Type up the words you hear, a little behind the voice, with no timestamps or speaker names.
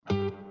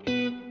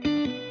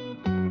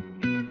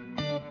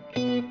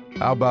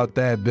How about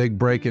that? Big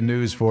breaking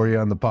news for you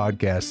on the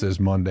podcast this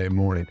Monday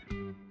morning.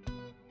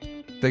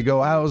 They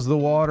go, how's the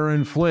water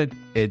in Flint?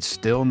 It's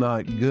still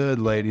not good,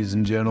 ladies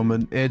and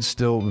gentlemen. It's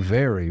still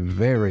very,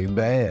 very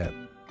bad.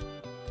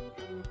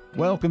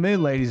 Welcome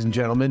in, ladies and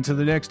gentlemen, to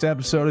the next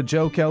episode of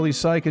Joe Kelly's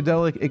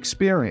Psychedelic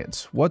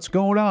Experience. What's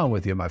going on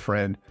with you, my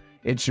friend?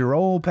 It's your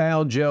old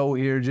pal Joe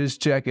here,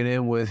 just checking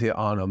in with you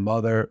on a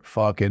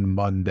motherfucking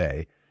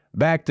Monday.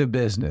 Back to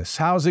business.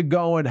 How's it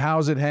going?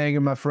 How's it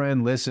hanging, my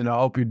friend? Listen, I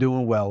hope you're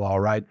doing well, all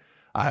right?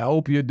 I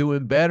hope you're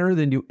doing better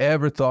than you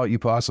ever thought you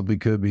possibly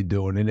could be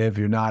doing. And if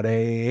you're not,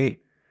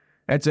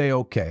 that's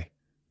A-okay.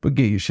 But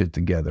get your shit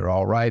together,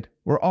 all right?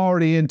 We're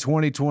already in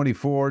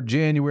 2024.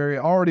 January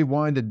already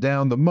winded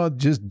down. The month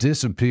just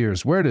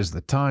disappears. Where does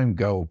the time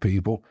go,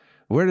 people?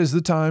 Where does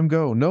the time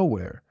go?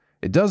 Nowhere.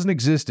 It doesn't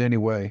exist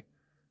anyway,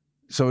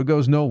 so it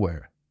goes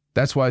nowhere.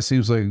 That's why it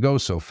seems like it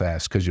goes so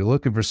fast, because you're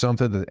looking for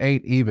something that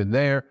ain't even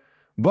there.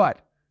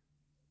 But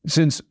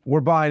since we're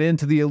buying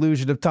into the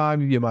illusion of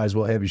time, you might as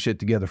well have your shit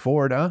together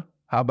for it, huh?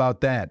 How about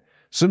that?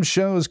 Some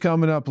shows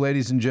coming up,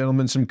 ladies and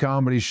gentlemen, some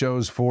comedy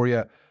shows for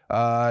you.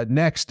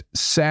 Next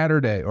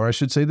Saturday, or I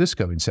should say this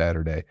coming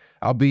Saturday,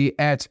 I'll be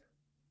at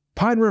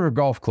Pine River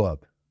Golf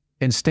Club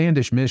in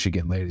Standish,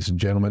 Michigan, ladies and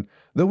gentlemen.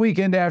 The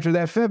weekend after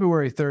that,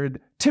 February 3rd,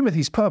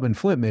 Timothy's Pub in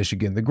Flint,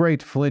 Michigan, the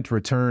great Flint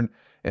return.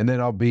 And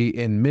then I'll be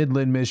in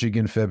Midland,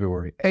 Michigan,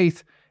 February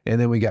 8th. And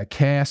then we got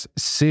Cass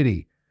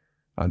City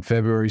on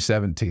February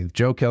 17th.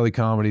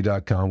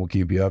 JoeKellyComedy.com will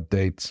keep you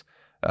updates,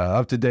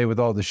 up to date with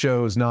all the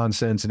shows,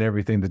 nonsense, and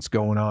everything that's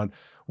going on.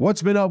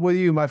 What's been up with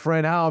you, my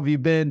friend? How have you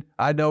been?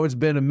 I know it's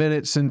been a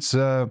minute since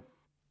I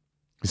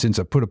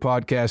put a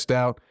podcast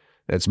out.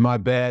 That's my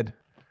bad.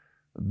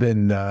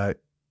 Been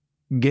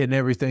getting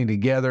everything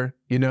together,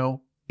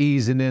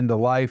 easing into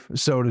life,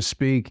 so to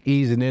speak,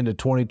 easing into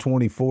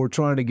 2024,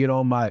 trying to get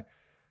all my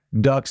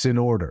ducks in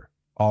order.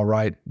 All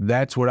right.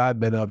 That's what I've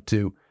been up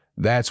to.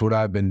 That's what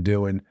I've been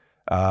doing.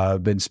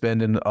 I've been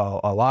spending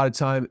a lot of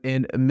time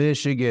in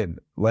Michigan,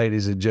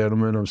 ladies and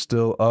gentlemen. I'm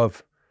still up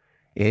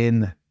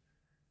in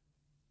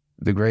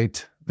the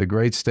great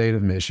state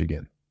of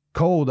Michigan.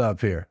 Cold up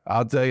here.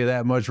 I'll tell you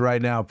that much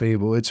right now,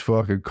 people. It's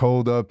fucking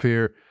cold up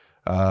here.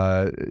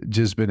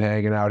 Just been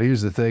hanging out.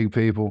 Here's the thing,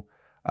 people.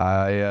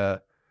 I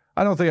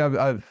don't think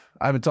I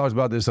haven't talked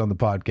about this on the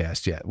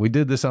podcast yet. We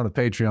did this on a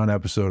Patreon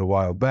episode a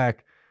while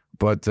back,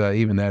 but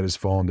even that has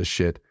fallen to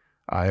shit.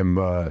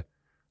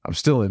 I'm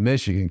still in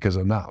Michigan because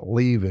I'm not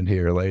leaving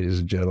here, ladies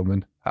and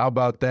gentlemen. How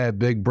about that?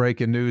 Big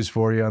breaking news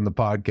for you on the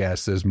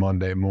podcast this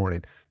Monday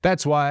morning.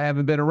 That's why I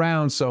haven't been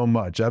around so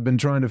much. I've been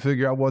trying to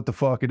figure out what the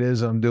fuck it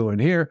is I'm doing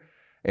here.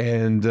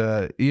 And,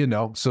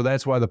 so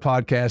that's why the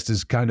podcast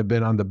has kind of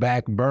been on the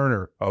back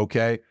burner,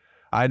 okay?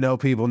 I know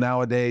people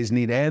nowadays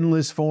need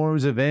endless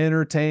forms of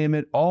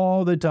entertainment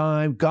all the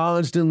time,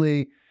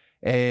 constantly.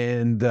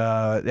 And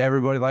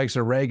everybody likes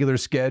a regular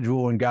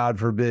schedule, and God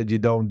forbid you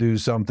don't do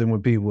something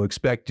when people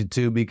expect you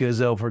to, because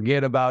they'll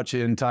forget about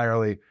you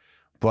entirely.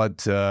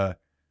 But, I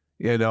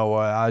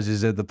was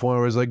just at the point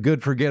where it's like,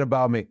 good, forget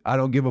about me. I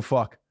don't give a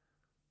fuck.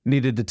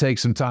 Needed to take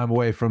some time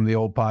away from the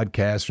old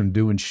podcast, from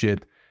doing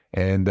shit,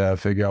 and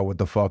figure out what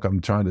the fuck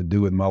I'm trying to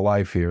do with my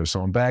life here.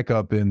 So I'm back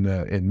up in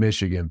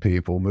Michigan,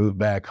 people. Moved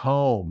back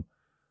home.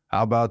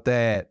 How about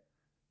that?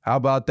 How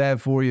about that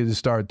for you to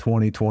start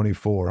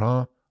 2024,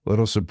 huh?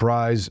 Little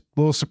surprise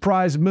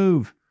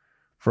move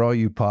for all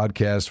you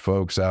podcast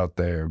folks out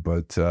there.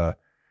 But so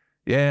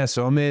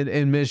I'm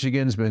in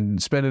Michigan. Been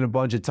spending a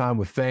bunch of time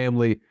with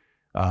family,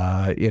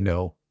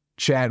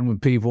 chatting with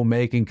people,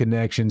 making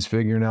connections,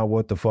 figuring out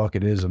what the fuck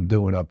it is I'm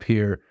doing up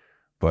here.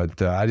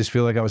 But I just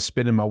feel like I was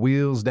spinning my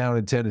wheels down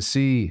in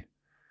Tennessee.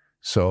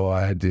 So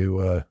I had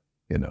to,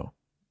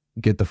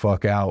 get the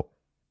fuck out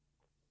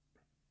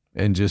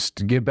and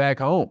just get back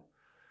home.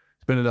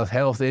 It's been enough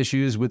health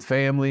issues with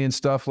family and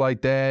stuff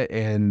like that.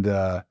 And,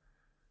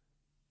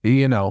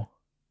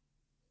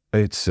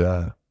 it's,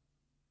 I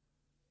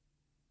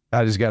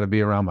just got to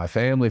be around my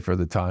family for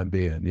the time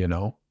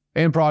being,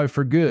 and probably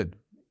for good.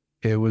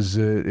 It was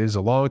a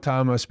long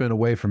time I spent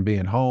away from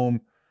being home,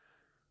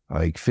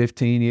 like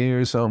 15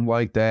 years, something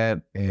like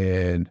that.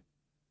 And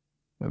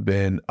I've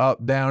been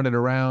up, down, and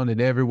around and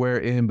everywhere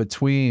in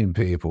between,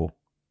 people.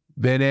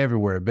 Been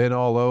everywhere, been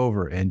all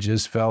over, and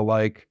just felt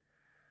like,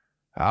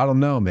 I don't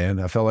know, man.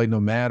 I felt like no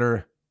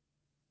matter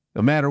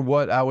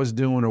what I was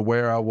doing or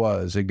where I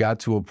was, it got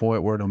to a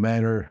point where no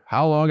matter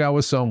how long I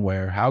was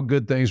somewhere, how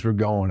good things were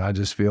going, I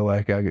just feel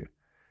like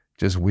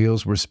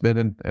wheels were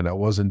spinning and I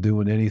wasn't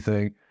doing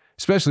anything.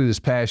 Especially this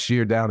past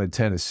year down in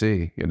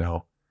Tennessee,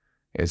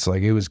 it's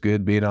like it was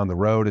good being on the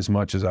road as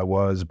much as I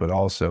was, but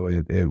also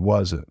it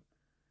wasn't,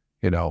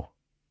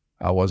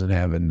 I wasn't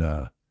having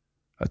a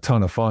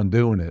ton of fun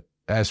doing it.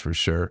 That's for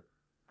sure.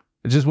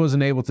 I just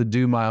wasn't able to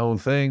do my own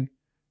thing.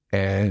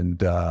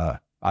 And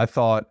I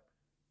thought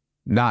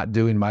not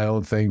doing my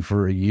own thing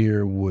for a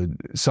year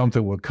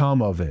something would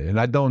come of it. And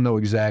I don't know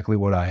exactly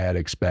what I had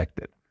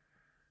expected,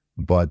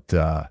 but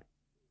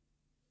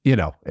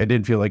it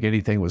didn't feel like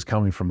anything was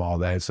coming from all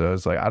that. So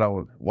it's like,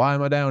 why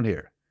am I down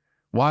here?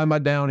 Why am I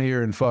down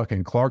here in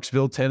fucking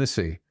Clarksville,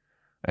 Tennessee,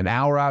 an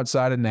hour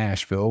outside of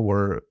Nashville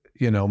where,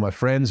 my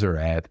friends are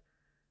at,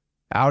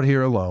 out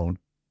here alone,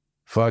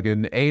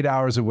 fucking 8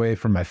 hours away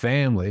from my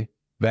family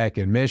back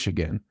in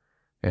Michigan.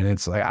 And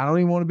it's like, I don't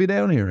even want to be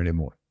down here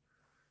anymore.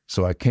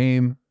 So I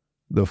came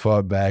the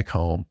fuck back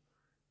home,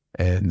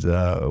 and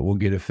we'll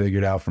get it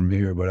figured out from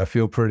here. But I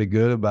feel pretty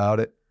good about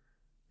it.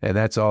 And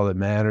that's all that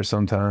matters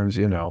sometimes,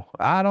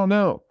 I don't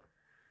know.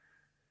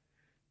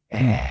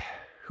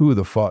 Who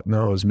the fuck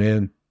knows,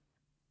 man?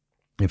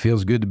 It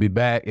feels good to be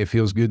back. It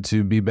feels good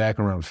to be back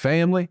around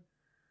family.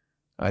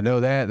 I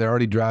know that. They're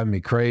already driving me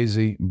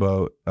crazy,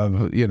 but I've,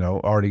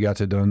 already got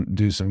to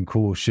do some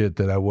cool shit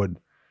that I would,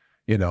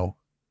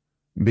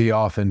 be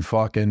off in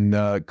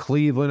fucking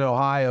Cleveland,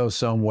 Ohio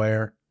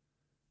somewhere,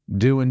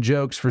 doing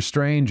jokes for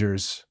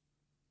strangers,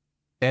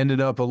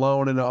 ended up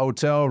alone in a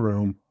hotel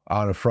room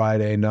on a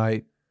Friday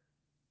night,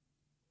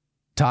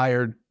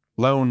 tired,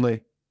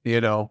 lonely,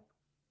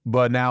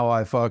 but now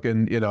I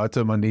fucking, I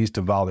took my niece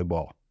to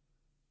volleyball.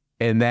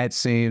 And that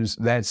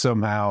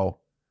somehow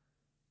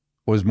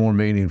was more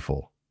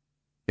meaningful,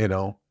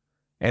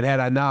 And had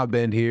I not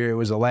been here, it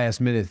was a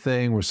last minute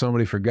thing where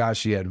somebody forgot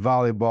she had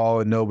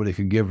volleyball and nobody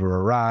could give her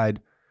a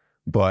ride.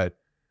 But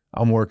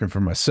I'm working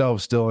for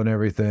myself still and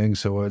everything.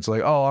 So it's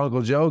like, oh,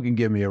 Uncle Joe can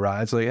give me a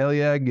ride. It's like, hell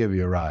yeah, I can give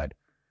you a ride,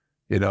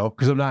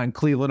 because I'm not in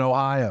Cleveland,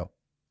 Ohio,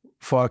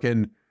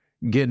 fucking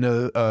getting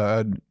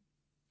a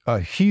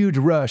huge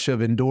rush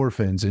of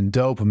endorphins and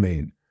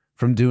dopamine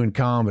from doing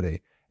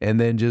comedy. And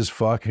then just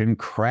fucking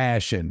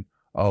crashing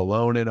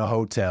alone in a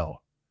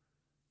hotel,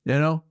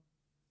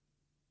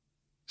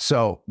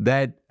 So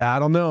that, I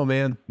don't know,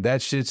 man.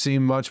 That shit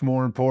seemed much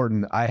more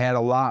important. I had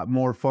a lot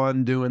more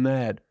fun doing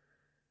that,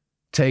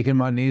 taking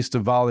my niece to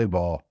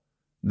volleyball,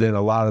 than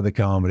a lot of the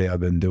comedy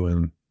I've been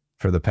doing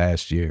for the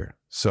past year.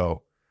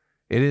 So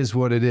it is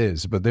what it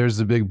is. But there's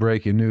the big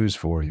breaking news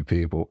for you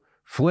people.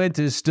 Flint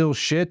is still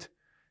shit,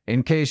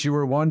 in case you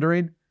were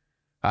wondering.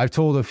 I've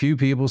told a few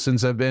people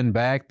since I've been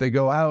back, they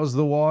go, how's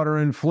the water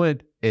in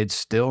Flint? It's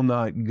still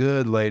not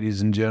good,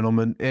 ladies and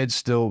gentlemen. It's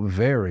still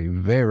very,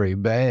 very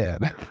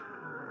bad.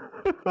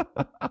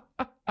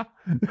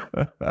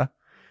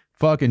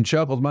 Fucking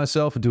chuckled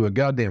myself into a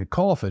goddamn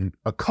coffin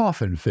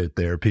fit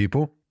there,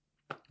 people.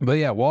 But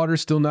yeah,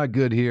 water's still not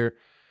good here.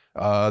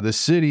 The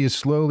city is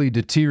slowly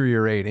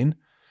deteriorating.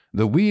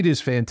 The weed is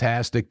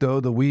fantastic,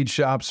 though. The weed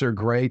shops are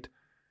great,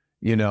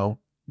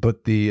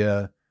 but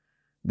the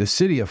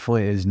city of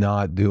Flint is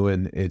not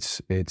doing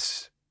it's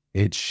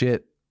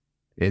shit.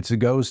 It's a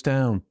ghost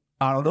town.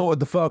 I don't know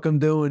what the fuck I'm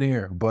doing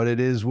here, but it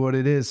is what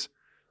it is.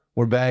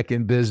 We're back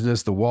in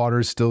business. The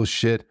water's still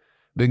shit.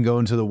 Been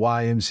going to the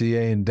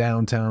YMCA in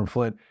downtown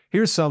Flint.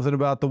 Here's something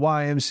about the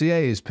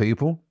YMCA's,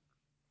 people.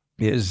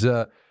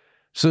 So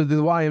the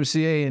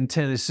YMCA in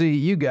Tennessee,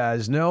 you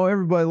guys know,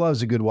 everybody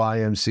loves a good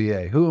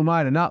YMCA. Who am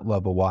I to not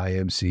love a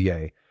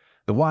YMCA?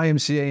 The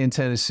YMCA in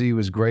Tennessee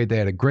was great. They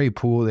had a great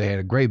pool. They had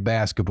a great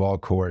basketball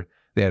court.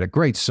 They had a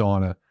great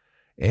sauna.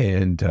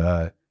 And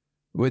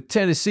with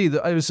Tennessee,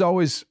 I was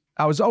always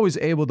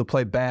able to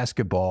play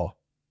basketball,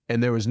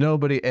 and there was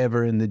nobody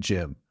ever in the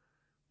gym.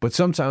 But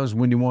sometimes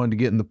when you wanted to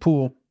get in the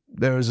pool,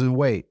 there was a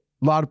wait.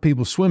 A lot of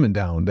people swimming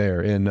down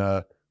there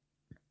in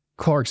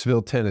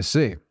Clarksville,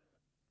 Tennessee.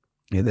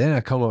 And then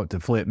I come up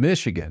to Flint,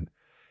 Michigan.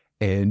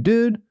 And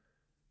dude,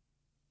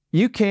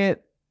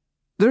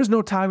 there's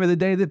no time of the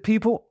day that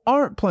people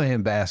aren't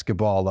playing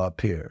basketball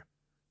up here.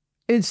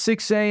 It's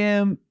 6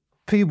 a.m.,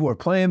 people are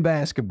playing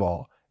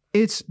basketball.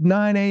 It's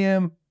 9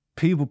 a.m.,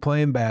 people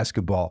playing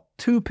basketball.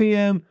 2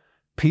 p.m.,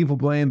 people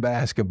playing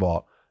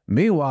basketball.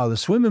 Meanwhile, the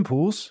swimming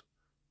pools,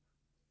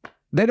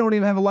 they don't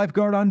even have a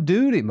lifeguard on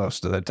duty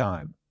most of the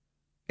time.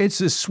 It's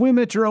a swim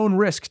at your own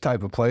risk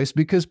type of place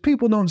because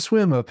people don't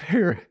swim up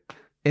here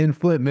in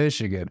Flint,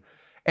 Michigan.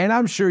 And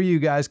I'm sure you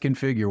guys can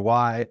figure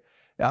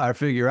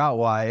out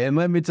why. And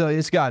let me tell you,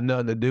 it's got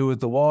nothing to do with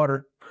the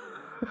water.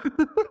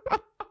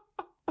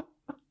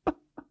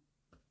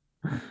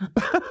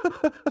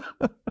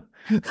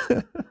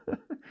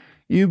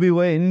 You'd be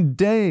waiting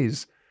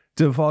days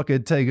to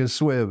fucking take a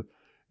swim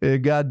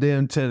in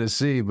goddamn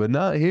Tennessee, but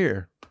not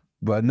here.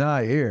 But,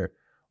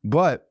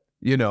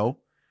 if you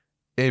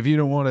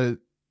don't want to,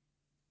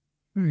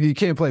 you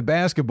can't play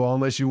basketball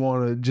unless you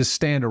want to just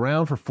stand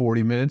around for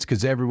 40 minutes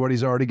because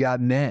everybody's already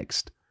got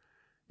next.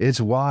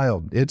 It's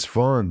wild. It's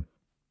fun.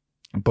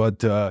 But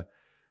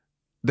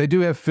they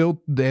do have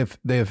they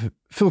have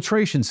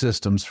filtration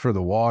systems for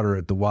the water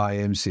at the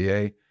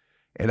YMCA.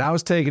 And I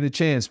was taking a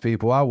chance,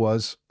 people. I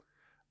was.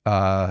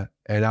 And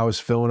I was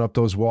filling up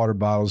those water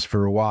bottles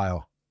for a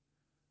while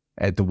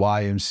at the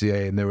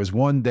YMCA. And there was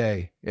one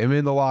day, I'm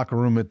in the locker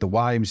room at the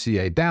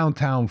YMCA,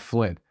 downtown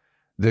Flint,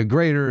 the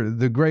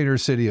greater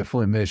city of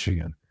Flint,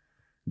 Michigan.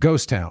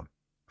 Ghost town,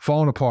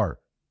 falling apart,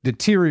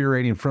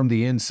 deteriorating from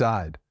the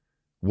inside.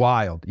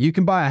 Wild. You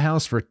can buy a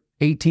house for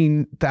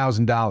 $18,000,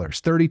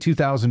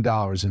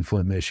 $32,000 in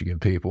Flint, Michigan,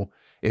 people.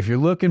 If you're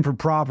looking for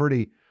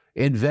property,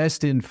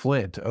 invest in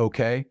Flint,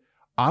 okay?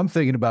 I'm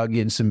thinking about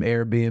getting some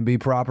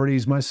Airbnb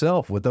properties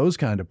myself with those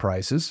kind of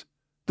prices.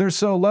 They're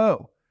so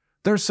low.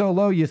 They're so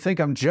low you think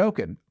I'm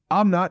joking.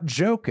 I'm not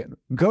joking.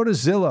 Go to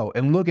Zillow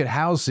and look at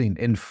housing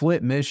in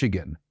Flint,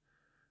 Michigan.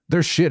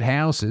 There's shit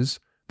houses.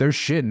 There's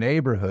shit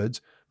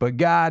neighborhoods. But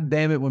God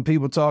damn it, when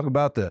people talk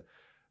about the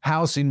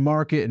housing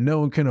market and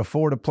no one can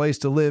afford a place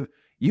to live,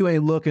 you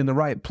ain't looking the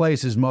right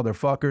places,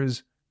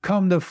 motherfuckers.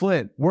 Come to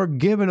Flint. We're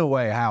giving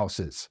away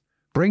houses.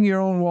 Bring your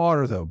own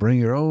water, though. Bring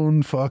your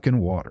own fucking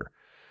water.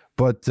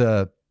 But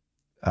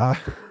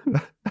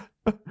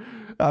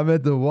I'm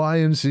at the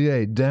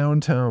YMCA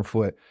downtown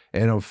Flint,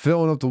 and I'm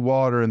filling up the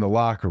water in the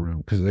locker room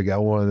because they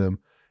got one of them,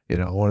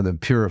 one of them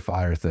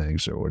purifier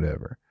things or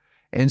whatever.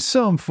 And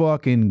some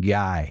fucking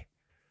guy,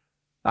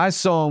 I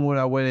saw him when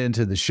I went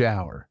into the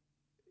shower,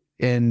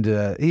 and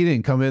he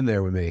didn't come in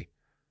there with me.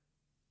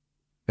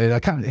 And I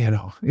kind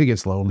of, it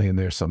gets lonely in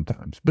there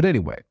sometimes. But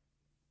anyway,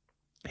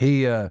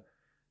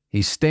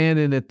 he's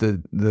standing at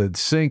the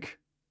sink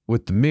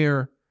with the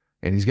mirror,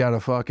 and he's got a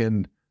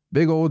fucking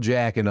big old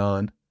jacket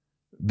on,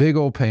 big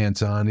old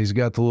pants on. He's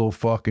got the little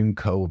fucking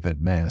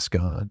COVID mask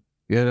on,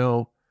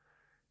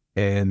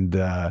 And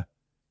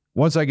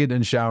once I get in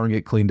the shower and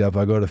get cleaned up,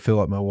 I go to fill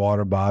up my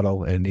water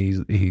bottle, and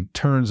he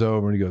turns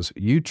over and he goes,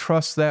 "You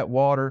trust that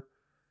water?"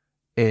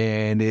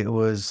 And it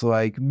was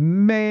like,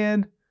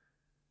 man,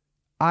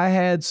 I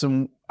had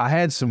some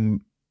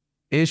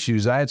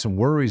issues. I had some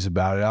worries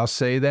about it. I'll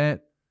say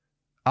that.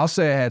 I'll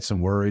say I had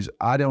some worries.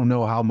 I don't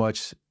know how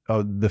much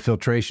of the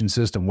filtration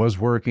system was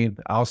working.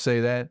 I'll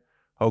say that.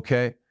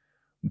 Okay.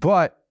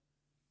 But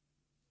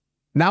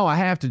now I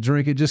have to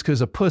drink it just because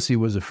a pussy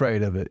was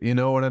afraid of it. You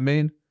know what I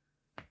mean?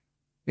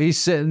 He's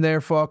sitting there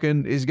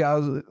he's got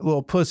a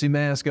little pussy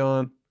mask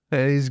on,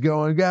 and he's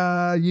going,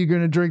 "God, you're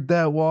going to drink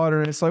that water."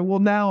 And it's like, well,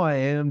 now I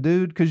am,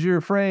 dude, because you're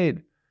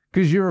afraid.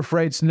 Because you're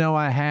afraid, so now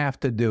I have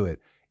to do it.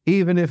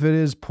 Even if it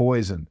is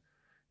poison,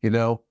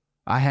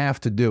 I have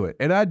to do it.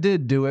 And I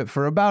did do it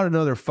for about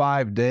another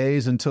 5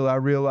 days until I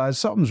realized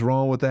something's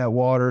wrong with that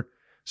water.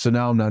 So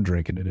now I'm not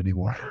drinking it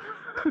anymore.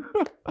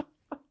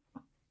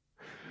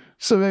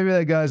 So maybe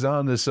that guy's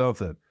on to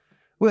something.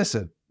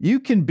 Listen, you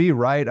can be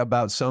right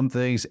about some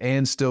things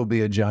and still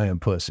be a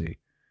giant pussy.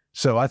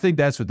 So I think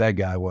that's what that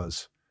guy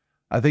was.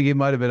 I think he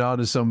might have been on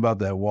to something about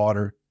that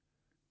water.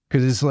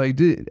 Because it's like,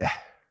 dude,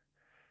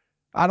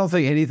 I don't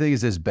think anything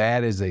is as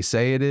bad as they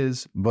say it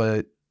is,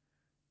 but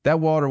that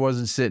water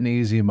wasn't sitting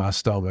easy in my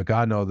stomach.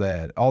 I know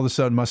that. All of a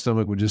sudden, my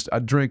stomach would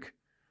I'd drink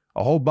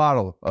a whole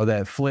bottle of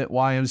that Flint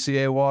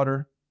YMCA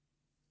water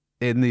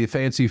in the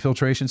fancy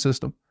filtration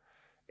system,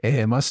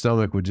 and my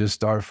stomach would just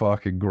start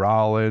fucking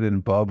growling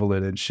and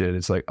bubbling and shit.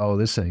 It's like, oh,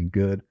 this ain't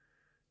good.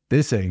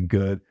 This ain't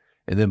good.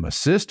 And then my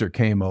sister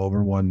came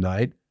over one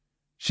night.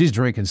 She's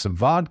drinking some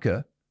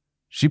vodka.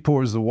 She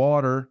pours the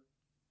water,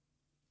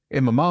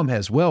 and my mom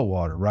has well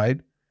water, right?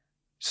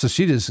 So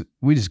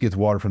we just get the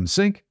water from the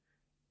sink,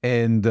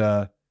 and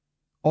all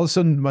of a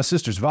sudden my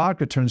sister's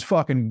vodka turns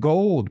fucking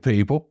gold,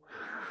 people.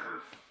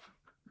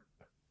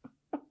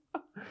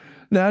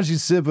 Now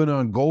she's sipping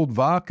on gold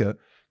vodka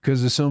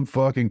because of some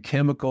fucking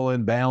chemical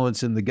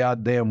imbalance in the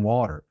goddamn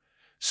water.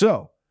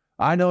 So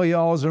I know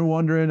y'all are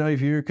wondering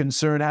if you're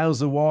concerned, how's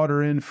the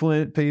water in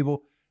Flint,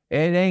 people?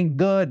 It ain't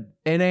good.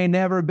 It ain't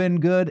never been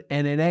good,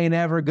 and it ain't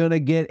ever going to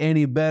get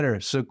any better.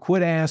 So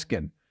quit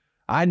asking.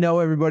 I know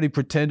everybody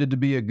pretended to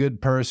be a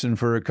good person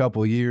for a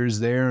couple years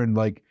there in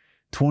like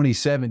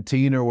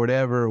 2017 or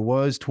whatever it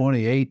was,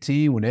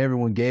 2018, when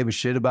everyone gave a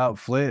shit about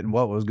Flint and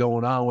what was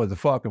going on with the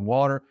fucking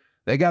water.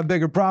 They got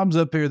bigger problems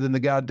up here than the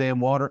goddamn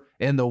water,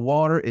 and the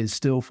water is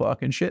still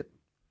fucking shit.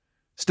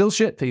 Still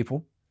shit,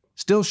 people.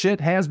 Still shit,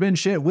 has been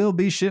shit, will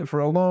be shit for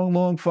a long,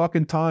 long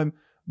fucking time.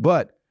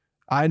 But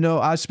I know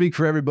I speak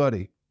for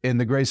everybody in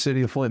the great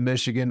city of Flint,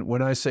 Michigan,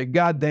 when I say,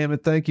 God damn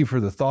it, thank you for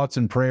the thoughts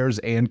and prayers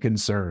and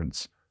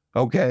concerns.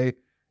 Okay?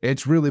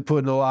 It's really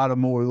putting a lot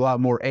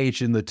more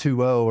H in the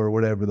 2-0 or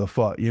whatever the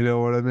fuck. You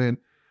know what I mean?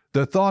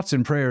 The thoughts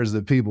and prayers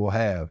that people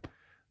have,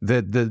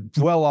 that the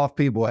well-off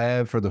people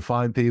have for the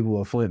fine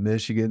people of Flint,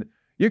 Michigan.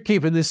 You're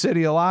keeping this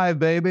city alive,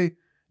 baby.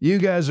 You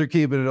guys are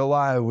keeping it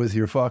alive with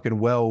your fucking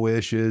well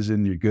wishes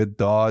and your good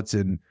thoughts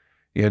and,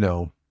 your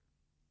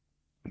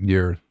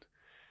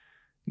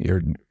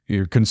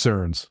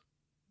concerns.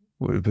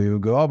 People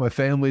go, oh, my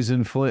family's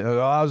in Flint. Oh,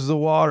 how's the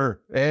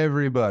water?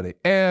 Everybody.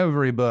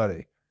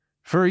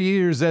 For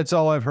years, that's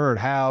all I've heard.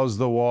 How's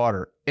the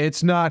water?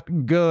 It's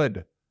not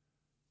good.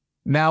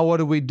 Now what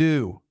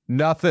do?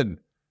 Nothing.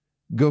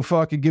 Go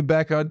fucking get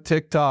back on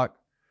TikTok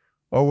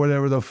or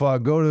whatever the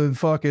fuck. Go to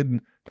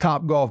fucking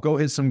Top Golf. Go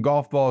hit some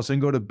golf balls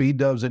and go to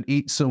B-dubs and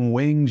eat some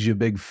wings, you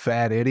big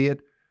fat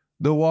idiot.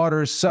 The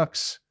water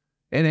sucks.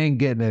 It ain't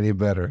getting any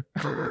better.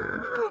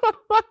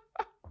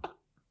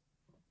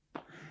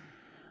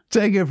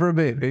 Take it from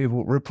me,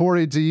 people.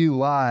 Reporting to you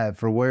live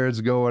for where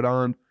it's going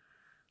on.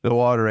 The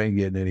water ain't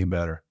getting any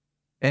better.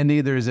 And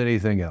neither is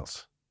anything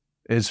else.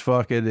 It's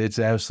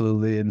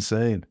absolutely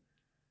insane.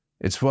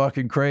 It's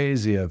fucking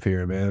crazy up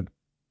here, man.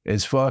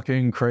 It's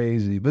fucking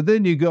crazy. But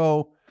then you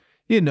go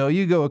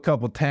a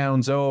couple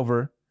towns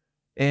over,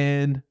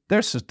 and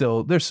there's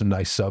some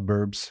nice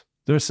suburbs.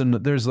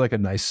 There's like a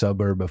nice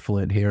suburb of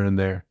Flint here and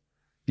there.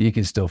 You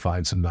can still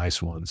find some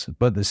nice ones.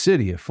 But the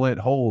city of Flint,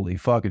 holy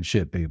fucking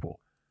shit, people.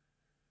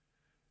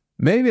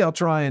 Maybe I'll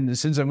try and,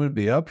 since I'm going to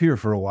be up here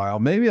for a while,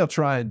 maybe I'll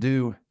try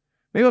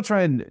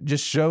and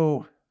just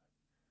show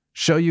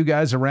you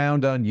guys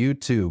around on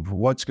YouTube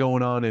what's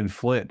going on in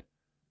Flint.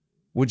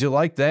 Would you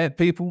like that,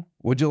 people?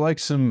 Would you like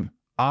some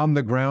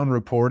on-the-ground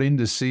reporting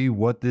to see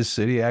what this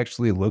city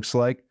actually looks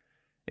like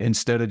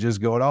instead of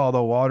just going, oh,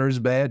 the water's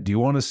bad? Do you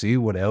want to see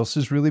what else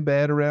is really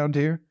bad around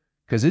here?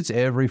 Because it's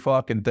every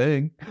fucking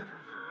thing.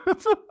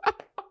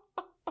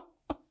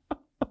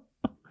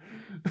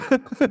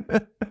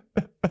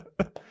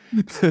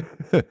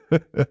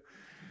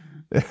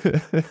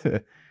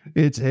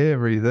 It's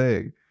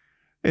everything.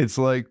 It's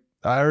like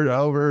I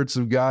overheard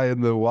some guy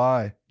in the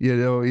Y,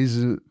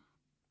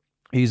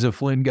 he's a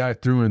Flint guy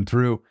through and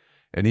through,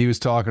 and he was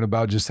talking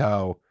about just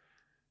how,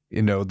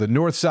 the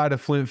north side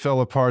of Flint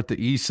fell apart,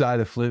 the east side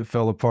of Flint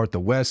fell apart, the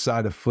west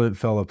side of Flint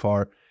fell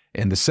apart,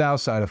 and the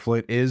south side of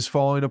Flint is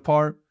falling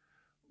apart.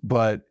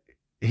 But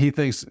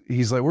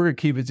he's like, we're gonna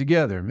keep it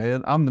together,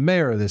 man. I'm the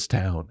mayor of this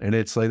town. And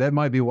it's like, that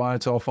might be why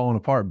it's all falling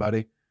apart,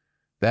 buddy.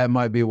 That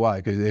might be why.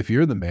 Because if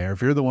you're the mayor,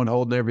 if you're the one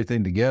holding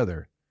everything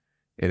together,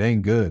 it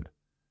ain't good.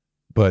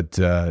 But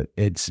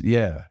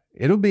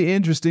it'll be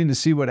interesting to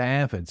see what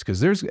happens,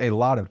 because there's a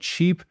lot of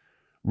cheap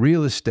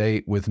real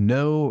estate with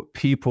no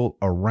people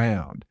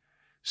around.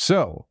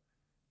 So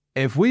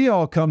if we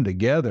all come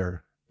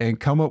together and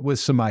come up with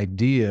some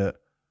idea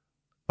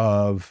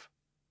of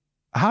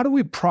how do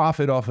we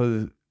profit off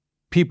of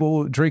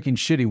people drinking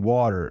shitty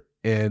water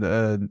and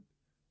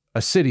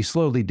a city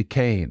slowly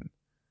decaying,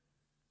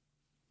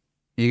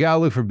 you got to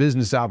look for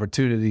business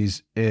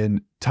opportunities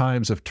in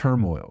times of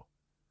turmoil.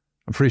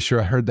 I'm pretty sure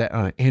I heard that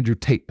on an Andrew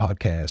Tate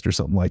podcast or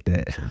something like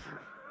that.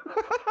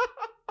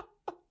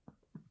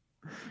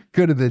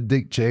 Could have been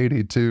Dick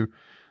Cheney too.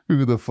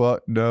 Who the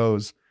fuck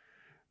knows?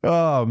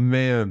 Oh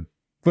man,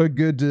 but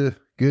good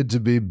to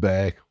be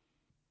back.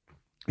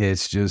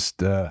 It's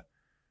just I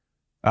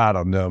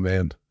don't know,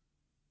 man.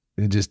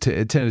 It just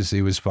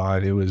Tennessee was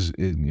fine. It was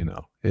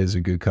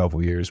a good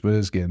couple years, but it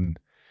was getting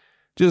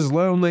just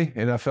lonely,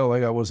 and I felt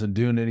like I wasn't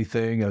doing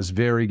anything. I was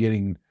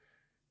getting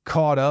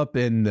caught up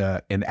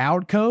in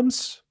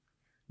outcomes,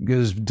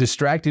 because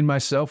distracting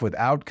myself with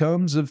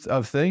outcomes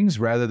of things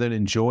rather than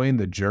enjoying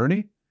the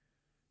journey,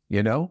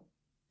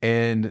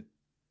 and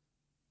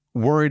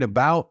worried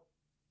about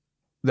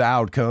the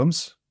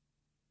outcomes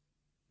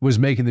was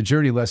making the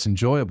journey less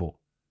enjoyable,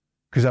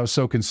 because I was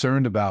so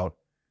concerned about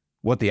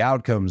what the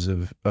outcomes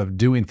of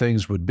doing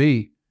things would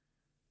be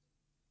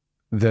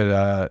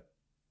that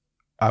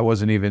I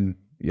wasn't even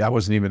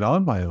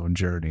on my own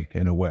journey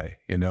in a way,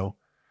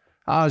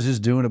 I was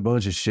just doing a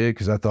bunch of shit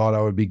because I thought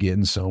I would be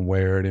getting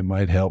somewhere and it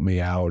might help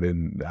me out.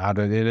 And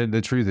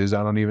the truth is,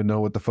 I don't even know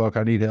what the fuck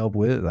I need help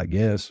with, I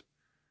guess.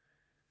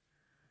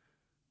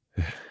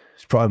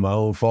 It's probably my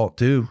own fault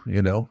too,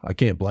 I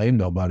can't blame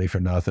nobody for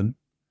nothing.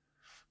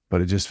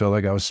 But it just felt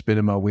like I was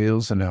spinning my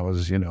wheels, and I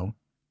was,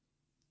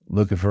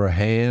 looking for a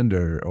hand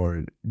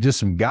or just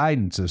some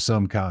guidance of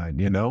some kind,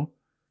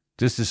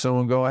 just as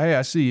someone go, hey,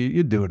 I see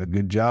you're doing a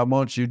good job.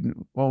 Why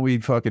don't we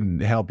fucking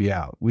help you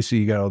out? We see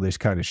you got all this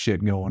kind of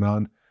shit going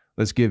on.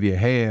 Let's give you a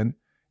hand,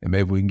 and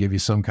maybe we can give you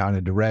some kind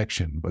of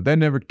direction. But that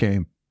never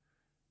came.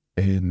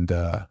 And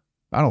I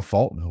don't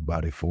fault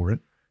nobody for it.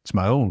 It's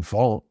my own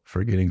fault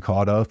for getting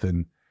caught up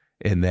in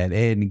that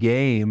end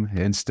game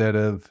instead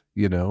of,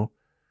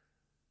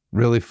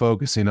 really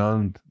focusing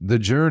on the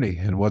journey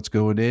and what's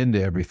going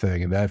into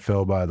everything. And that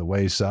fell by the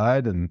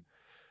wayside. And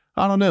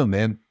I don't know,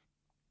 man.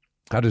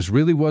 I just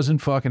really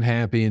wasn't fucking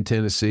happy in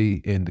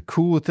Tennessee. And the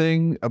cool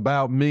thing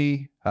about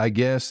me, I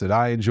guess, that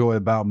I enjoy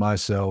about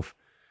myself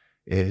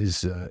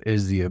is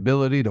the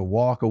ability to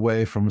walk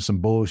away from some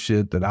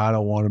bullshit that I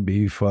don't want to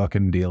be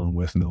fucking dealing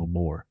with no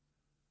more.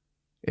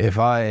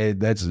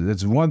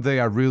 That's one thing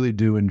I really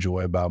do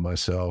enjoy about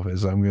myself,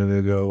 is I'm going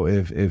to go,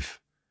 if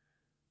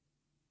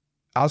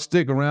I'll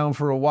stick around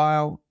for a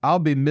while, I'll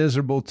be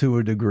miserable to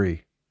a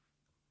degree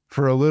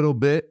for a little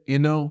bit,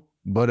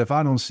 but if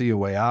I don't see a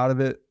way out of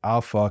it,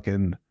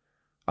 I'm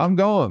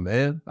going,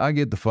 man. I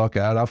get the fuck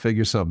out. I'll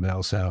figure something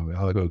else out.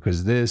 I'll go,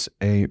 because this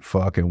ain't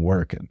fucking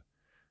working,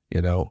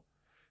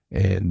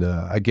 and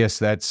I guess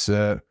that's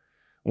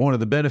one of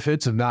the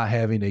benefits of not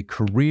having a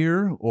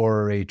career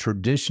or a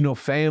traditional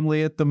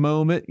family at the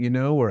moment,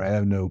 where I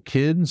have no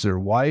kids or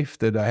wife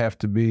that I have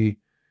to be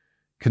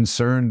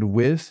concerned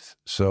with.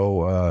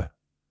 So,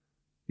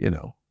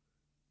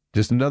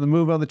 just another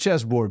move on the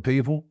chessboard,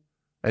 people.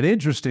 An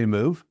interesting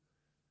move.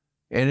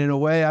 And in a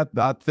way, I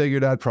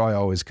figured I'd probably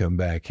always come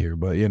back here.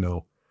 But,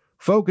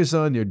 focus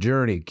on your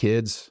journey,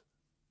 kids.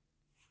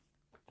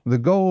 The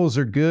goals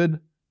are good.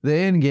 The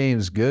end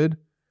game's good.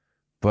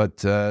 But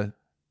the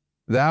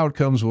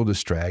outcomes will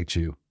distract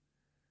you.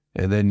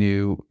 And then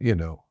you'll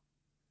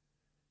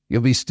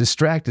be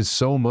distracted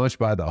so much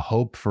by the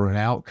hope for an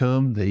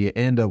outcome that you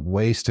end up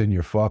wasting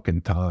your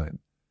fucking time.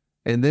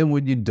 And then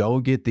when you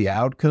don't get the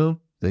outcome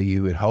that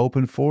you were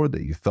hoping for,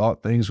 that you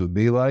thought things would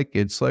be like,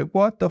 it's like,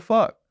 what the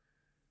fuck?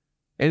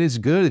 And it's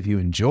good if you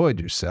enjoyed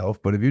yourself,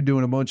 but if you're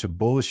doing a bunch of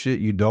bullshit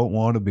you don't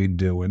want to be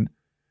doing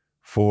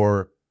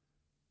for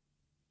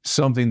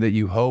something that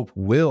you hope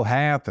will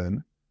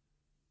happen,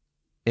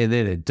 and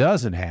then it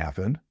doesn't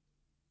happen,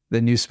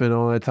 then you spend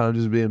all that time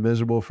just being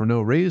miserable for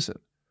no reason,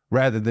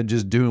 rather than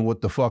just doing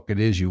what the fuck it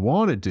is you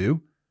want to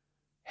do,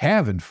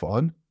 having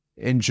fun,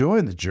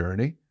 enjoying the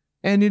journey,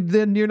 and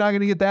then you're not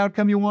going to get the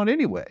outcome you want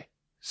anyway.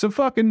 So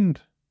fucking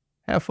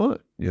have fun.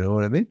 You know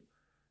what I mean?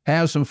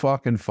 Have some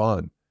fucking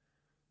fun.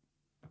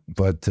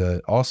 But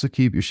also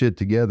keep your shit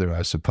together,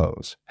 I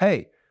suppose.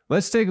 Hey,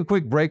 let's take a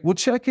quick break. We'll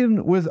check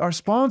in with our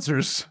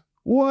sponsors.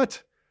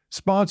 What?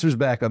 Sponsors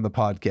back on the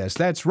podcast.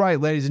 That's right,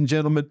 ladies and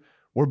gentlemen.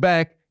 We're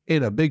back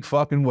in a big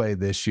fucking way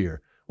this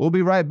year. We'll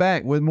be right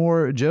back with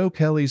more Joe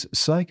Kelly's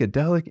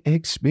Psychedelic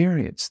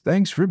Experience.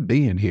 Thanks for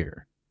being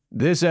here.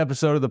 This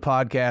episode of the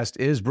podcast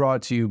is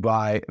brought to you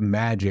by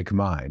Magic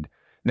Mind.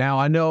 Now,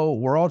 I know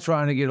we're all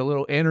trying to get a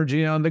little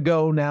energy on the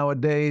go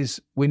nowadays.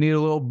 We need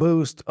a little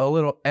boost, a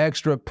little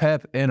extra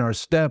pep in our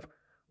step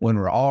when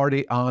we're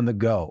already on the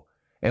go.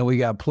 And we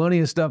got plenty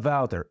of stuff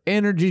out there.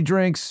 Energy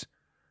drinks,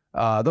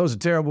 those are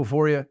terrible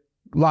for you.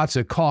 Lots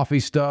of coffee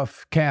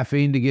stuff,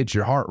 caffeine to get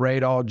your heart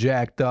rate all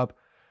jacked up.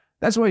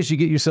 That's why you should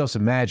get yourself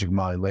some Magic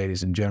Mind,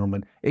 ladies and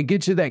gentlemen. It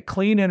gets you that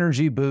clean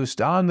energy boost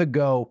on the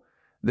go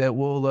that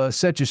will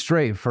set you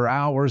straight for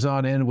hours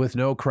on end with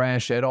no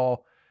crash at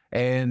all.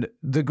 And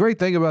the great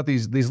thing about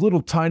these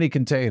little tiny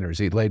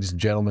containers, ladies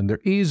and gentlemen, they're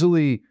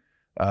easily,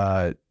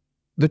 the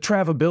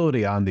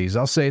travelability on these,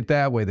 I'll say it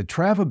that way, the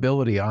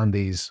travelability on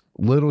these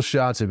little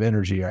shots of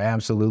energy are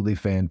absolutely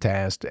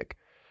fantastic.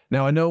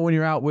 Now, I know when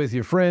you're out with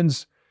your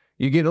friends,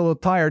 you get a little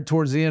tired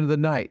towards the end of the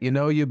night. You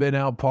know, you've been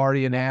out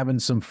partying, having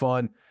some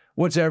fun.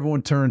 What's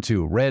everyone turn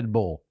to? Red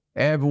Bull.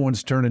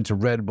 Everyone's turning to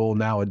Red Bull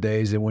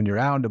nowadays. And when you're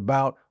out and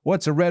about,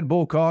 what's a Red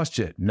Bull cost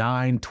you?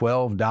 $9,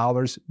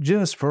 $12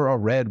 just for a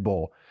Red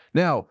Bull.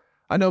 Now,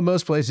 I know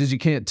most places you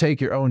can't take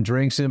your own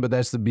drinks in, but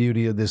that's the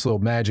beauty of this little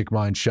Magic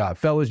Mind shot.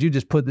 Fellas, you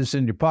just put this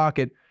in your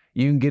pocket.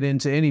 You can get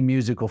into any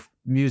music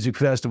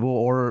festival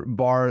or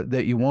bar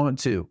that you want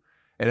to.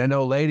 And I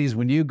know, ladies,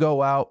 when you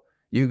go out,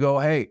 you go,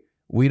 hey,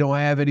 we don't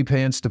have any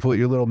pants to put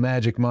your little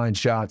Magic Mind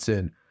shots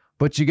in.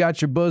 But you got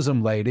your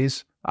bosom,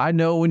 ladies. I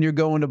know when you're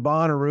going to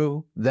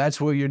Bonnaroo, that's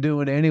what you're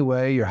doing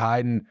anyway. You're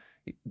hiding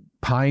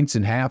pints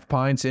and half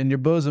pints in your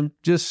bosom.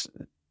 Just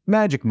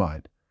Magic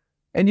Mind.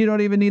 And you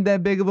don't even need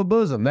that big of a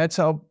bosom. That's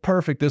how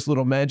perfect this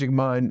little Magic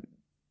Mind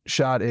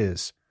shot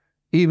is.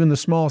 Even the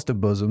smallest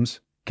of bosoms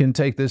can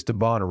take this to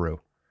Bonnaroo.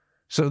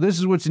 So this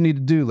is what you need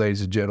to do,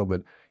 ladies and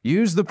gentlemen.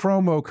 Use the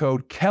promo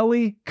code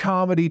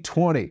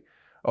KellyComedy20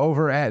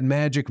 over at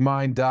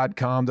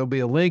magicmind.com. There'll be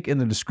a link in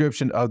the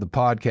description of the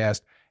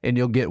podcast, and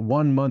you'll get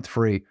 1 month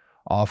free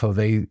off of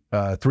a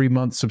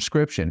 3-month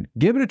subscription.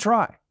 Give it a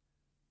try.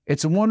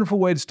 It's a wonderful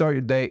way to start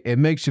your day. It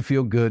makes you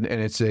feel good, and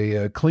it's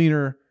a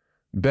cleaner,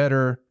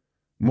 better,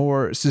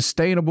 more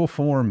sustainable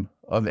form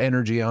of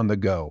energy on the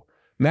go.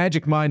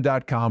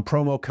 Magicmind.com,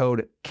 promo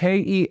code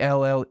KELLEY,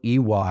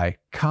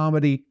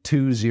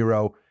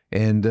 comedy20,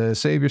 and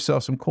save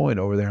yourself some coin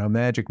over there on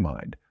Magic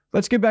Mind.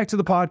 Let's get back to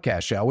the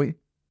podcast, shall we?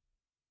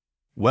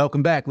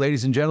 Welcome back,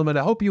 ladies and gentlemen.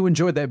 I hope you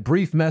enjoyed that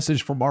brief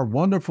message from our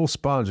wonderful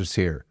sponsors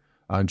here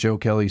on Joe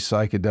Kelly's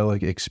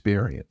Psychedelic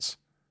Experience.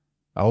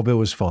 I hope it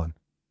was fun.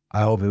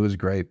 I hope it was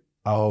great.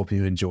 I hope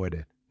you enjoyed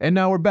it. And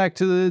now we're back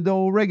to the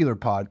old regular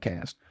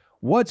podcast.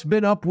 What's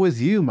been up with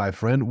you, my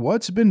friend?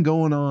 What's been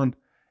going on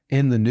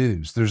in the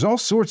news? There's all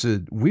sorts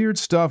of weird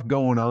stuff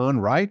going on,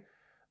 right?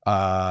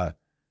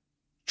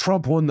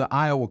 Trump won the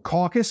Iowa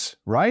caucus,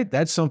 right?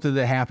 That's something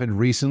that happened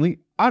recently.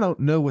 I don't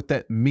know what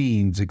that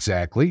means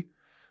exactly,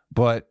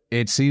 but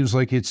it seems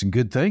like it's a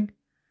good thing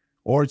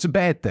or it's a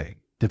bad thing,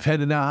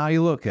 depending on how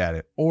you look at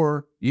it.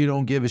 Or you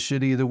don't give a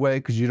shit either way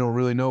because you don't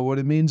really know what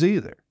it means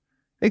either.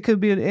 It could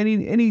be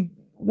any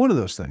one of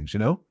those things, you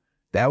know?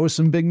 That was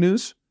some big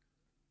news.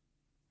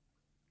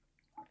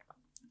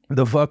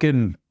 The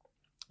fucking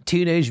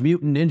Teenage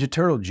Mutant Ninja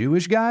Turtle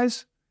Jewish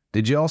guys.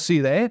 Did y'all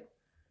see that?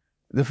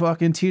 The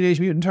fucking Teenage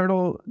Mutant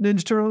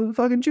Ninja Turtle, the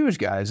fucking Jewish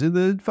guys in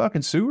the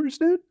fucking sewers,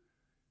 dude.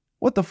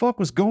 What the fuck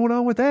was going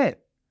on with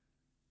that?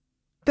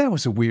 That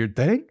was a weird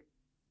thing.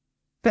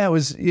 That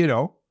was, you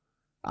know,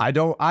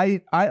 I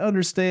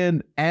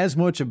understand as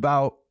much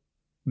about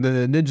the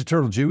Ninja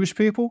Turtle Jewish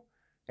people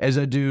as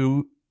I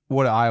do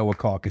what an Iowa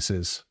caucus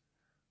is.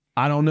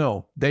 I don't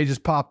know. They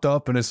just popped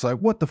up and it's like,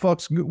 what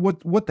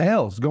the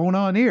hell's going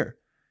on here?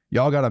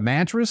 Y'all got a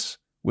mattress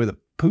with a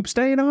poop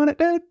stain on it,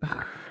 dude?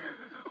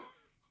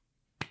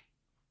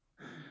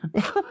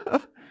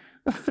 The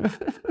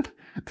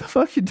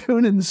fuck you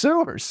doing in the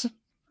sewers?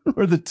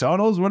 Or the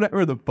tunnels,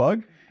 whatever the fuck?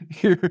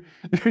 Your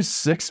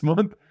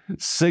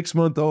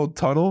 6-month-old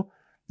tunnel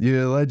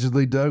you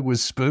allegedly dug with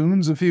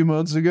spoons a few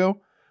months ago?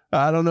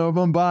 I don't know if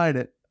I'm buying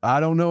it. I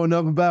don't know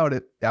enough about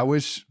it. I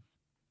wish...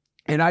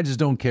 And I just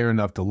don't care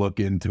enough to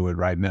look into it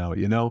right now,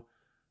 you know?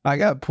 I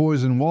got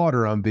poison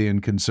water I'm being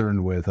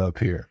concerned with up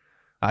here.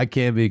 I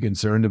can't be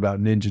concerned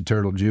about Ninja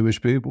Turtle Jewish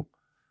people.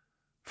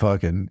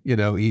 fucking,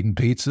 eating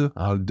pizza.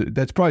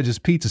 That's probably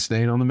just pizza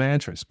stain on the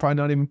mattress. Probably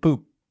not even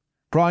poop.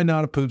 Probably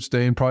not a poop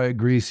stain. Probably a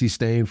greasy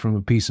stain from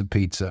a piece of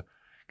pizza.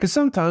 Because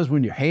sometimes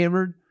when you're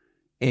hammered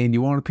and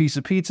you want a piece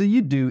of pizza,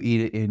 you do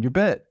eat it in your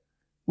bed.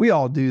 We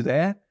all do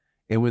that.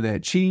 And when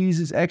that cheese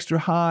is extra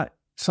hot,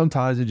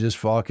 sometimes it just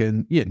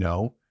fucking,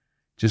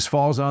 just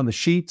falls on the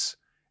sheets.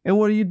 And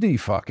what do? You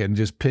fucking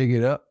just pick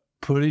it up,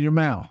 put it in your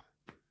mouth,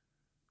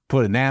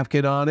 put a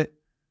napkin on it,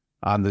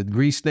 on the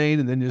grease stain,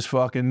 and then just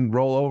fucking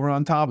roll over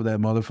on top of that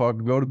motherfucker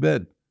and go to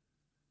bed.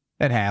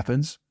 That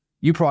happens.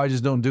 You probably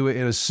just don't do it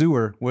in a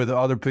sewer with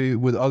other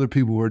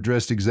people who are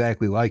dressed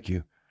exactly like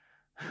you.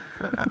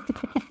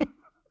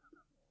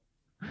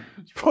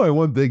 Probably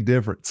one big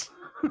difference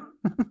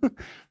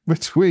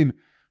between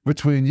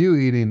you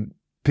eating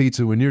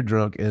pizza when you're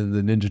drunk and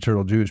the Ninja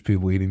Turtle Jewish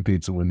people eating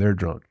pizza when they're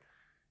drunk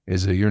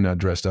is that you're not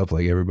dressed up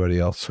like everybody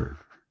else.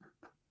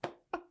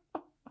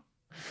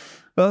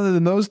 Other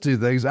than those two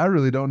things, I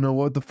really don't know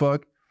what the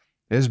fuck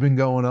has been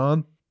going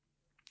on.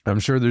 I'm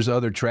sure there's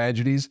other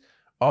tragedies,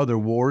 other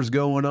wars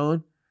going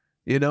on,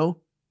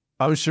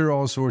 I'm sure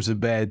all sorts of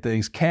bad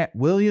things. Cat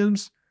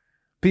Williams,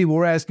 people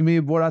were asking me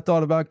what I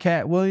thought about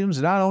Cat Williams,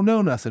 and I don't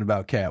know nothing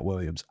about Cat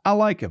Williams. I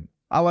like him.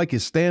 I like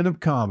his stand-up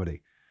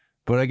comedy.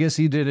 But I guess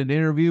he did an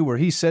interview where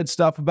he said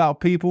stuff about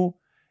people,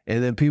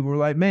 and then people were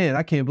like, man,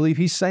 I can't believe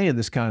he's saying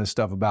this kind of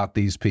stuff about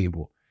these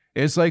people.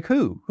 It's like,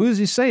 who? Who is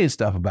he saying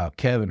stuff about?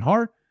 Kevin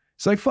Hart?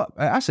 It's like, fuck,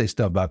 I say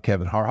stuff about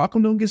Kevin Hart. How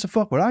come no one gives a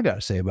fuck what I got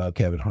to say about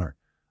Kevin Hart?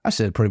 I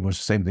said pretty much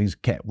the same things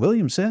Cat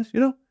Williams says,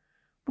 But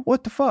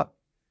what the fuck?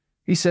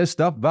 He says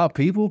stuff about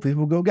people.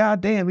 People go, God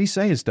damn, he's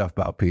saying stuff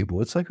about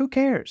people. It's like, who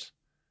cares?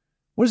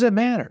 What does that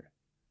matter?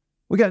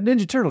 We got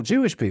Ninja Turtle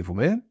Jewish people,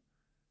 man.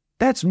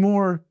 That's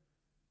more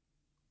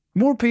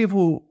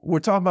people were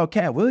talking about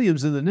Cat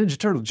Williams than the Ninja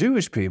Turtle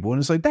Jewish people. And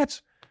it's like,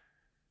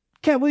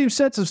 Cat Williams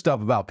said some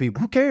stuff about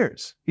people. Who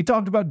cares? He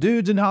talked about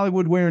dudes in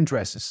Hollywood wearing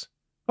dresses.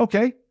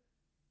 Okay.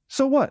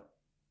 So what?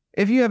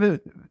 If you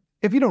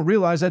don't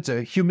realize that's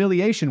a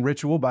humiliation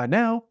ritual by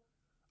now,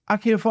 I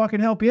can't fucking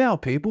help you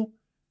out, people.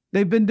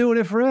 They've been doing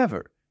it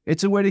forever.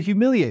 It's a way to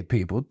humiliate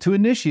people, to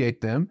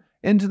initiate them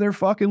into their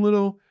fucking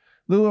little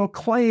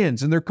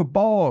clans and their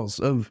cabals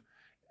of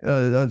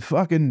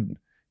fucking,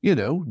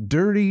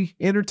 dirty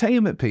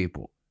entertainment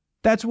people.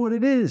 That's what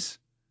it is.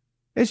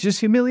 It's just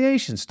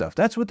humiliation stuff.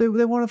 That's what they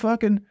want to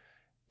fucking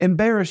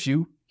embarrass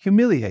you,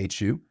 humiliate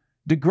you,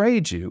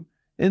 degrade you,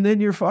 and then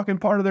you're fucking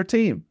part of their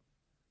team.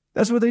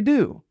 That's what they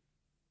do.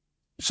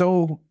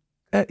 So,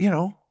 they're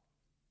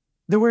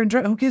wearing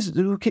dress. Who gives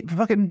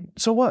fucking,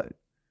 so what?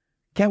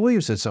 Cat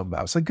Williams said something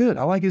about it. It's like, good.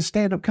 I like his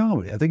stand-up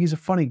comedy. I think he's a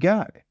funny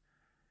guy.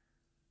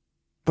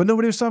 But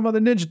nobody was talking about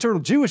the Ninja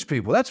Turtle Jewish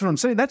people. That's what I'm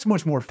saying. That's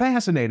much more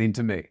fascinating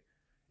to me.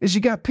 Is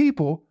you got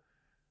people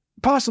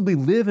possibly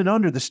living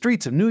under the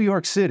streets of New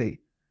York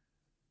City.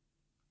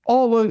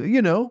 All,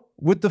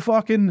 with the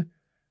fucking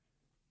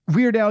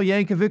Weird Al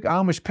Yankovic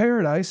Amish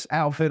Paradise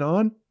outfit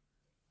on.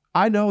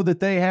 I know that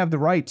they have the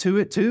right to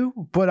it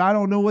too, but I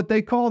don't know what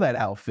they call that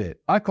outfit.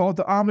 I call it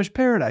the Amish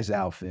Paradise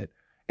outfit.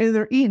 And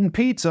they're eating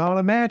pizza on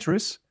a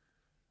mattress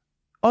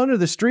under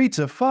the streets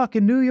of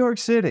fucking New York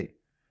City.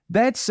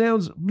 That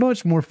sounds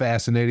much more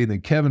fascinating than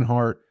Kevin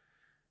Hart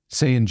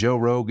saying Joe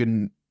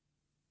Rogan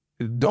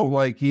he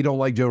don't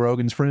like Joe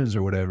Rogan's friends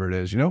or whatever it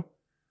is,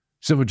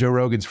 Some of Joe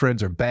Rogan's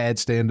friends are bad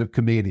stand-up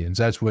comedians.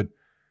 That's what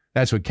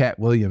Cat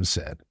Williams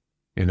said,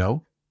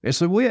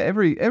 It's like,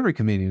 every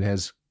comedian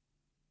has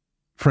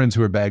friends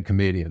who are bad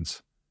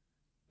comedians.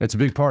 That's a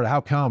big part of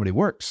how comedy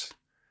works.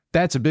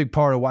 That's a big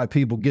part of why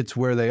people get to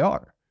where they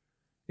are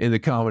in the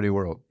comedy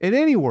world. In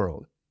any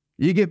world,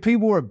 you get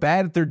people who are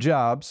bad at their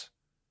jobs,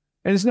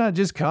 and it's not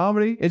just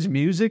comedy, it's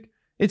music,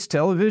 it's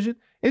television,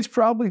 it's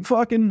probably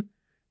fucking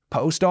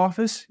post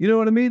office. You know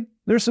what I mean?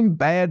 There's some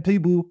bad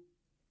people,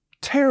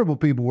 terrible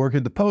people working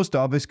at the post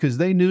office because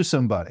they knew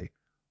somebody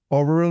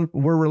or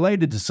were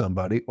related to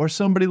somebody or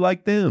somebody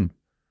like them.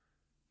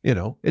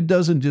 It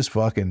doesn't just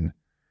fucking,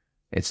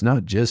 it's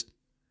not just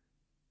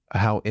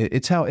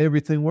it's how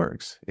everything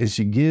works. Is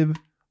you give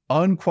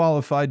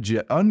unqualified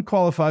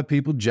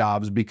people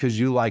jobs because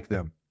you like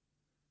them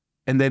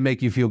and they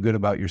make you feel good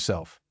about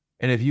yourself.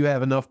 And if you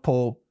have enough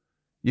pull,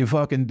 you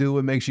fucking do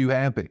what makes you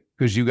happy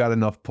because you got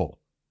enough pull.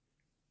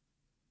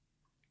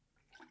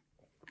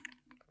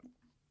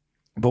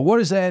 But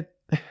what is that?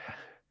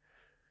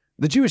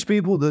 The Jewish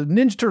people, the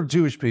Ninja Turtle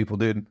Jewish people,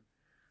 dude,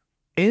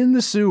 in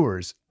the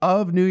sewers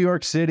of New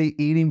York City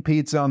eating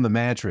pizza on the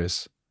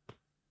mattress.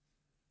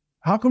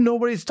 How come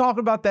nobody's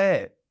talking about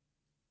that?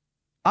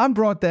 I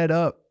brought that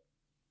up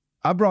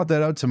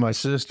to my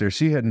sister.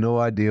 She had no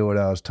idea what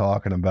I was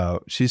talking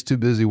about. She's too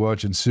busy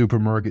watching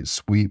Supermarket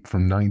Sweep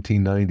from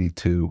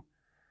 1992.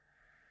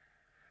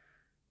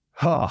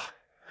 Huh.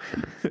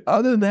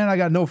 Other than that, I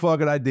got no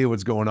fucking idea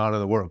what's going on in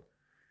the world.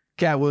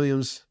 Cat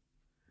Williams,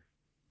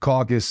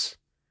 Caucus,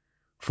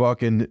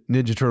 fucking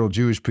Ninja Turtle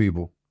Jewish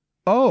people.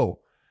 Oh,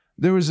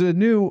 there's a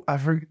new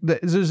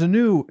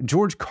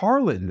George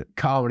Carlin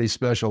comedy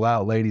special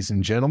out, ladies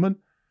and gentlemen.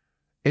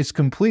 It's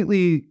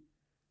completely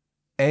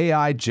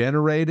AI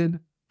generated,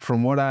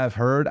 from what I've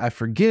heard. I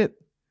forget.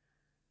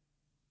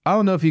 I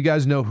don't know if you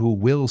guys know who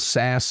Will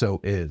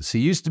Sasso is. He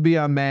used to be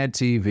on Mad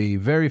TV,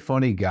 very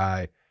funny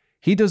guy.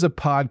 He does a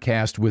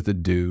podcast with a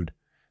dude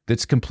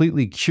that's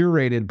completely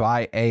curated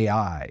by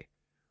AI,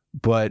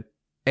 but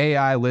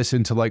AI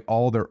listened to like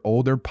all their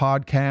older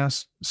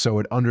podcasts, so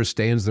it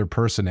understands their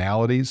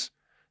personalities.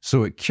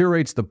 So it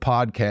curates the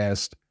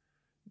podcast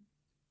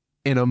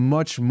in a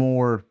much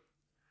more,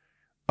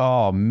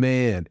 oh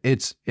man,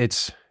 it's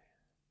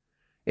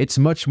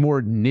much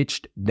more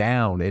niched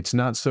down. It's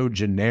not so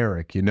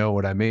generic, you know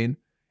what I mean?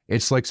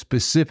 It's like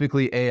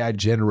specifically AI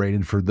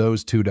generated for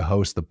those two to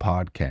host the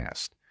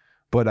podcast.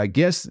 But I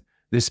guess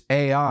this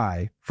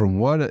AI, from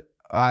what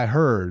I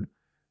heard,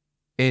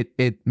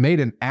 it made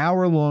an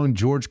hour-long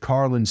George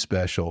Carlin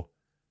special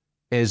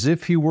as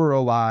if he were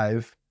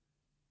alive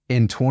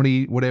in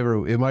it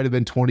might have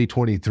been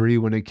 2023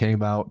 when it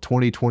came out,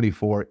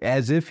 2024,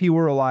 as if he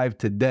were alive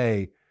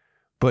today,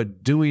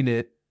 but doing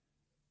it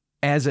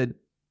as a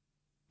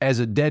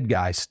dead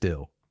guy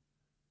still.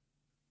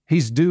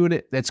 He's doing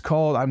it. That's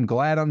called I'm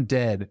Glad I'm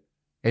Dead.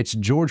 It's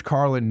George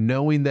Carlin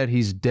knowing that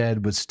he's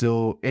dead, but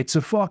still, it's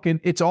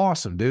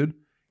awesome, dude.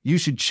 You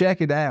should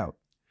check it out.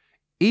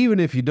 Even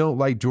if you don't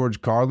like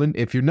George Carlin,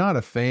 if you're not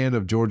a fan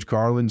of George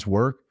Carlin's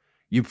work,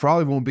 you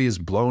probably won't be as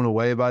blown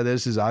away by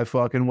this as I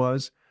fucking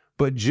was.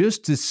 But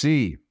just to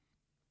see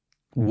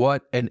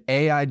what an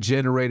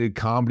AI-generated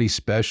comedy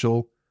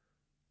special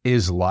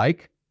is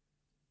like,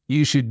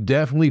 you should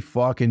definitely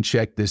fucking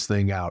check this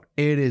thing out.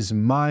 It is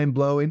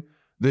mind-blowing.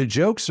 The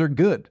jokes are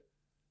good.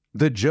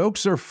 The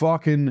jokes are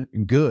fucking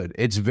good.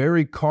 It's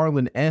very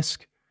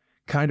Carlin-esque,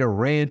 kind of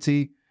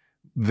ranty,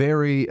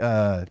 very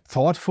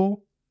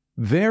thoughtful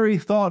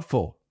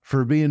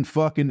for being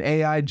fucking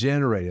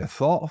AI-generated.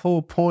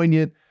 Thoughtful,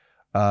 poignant.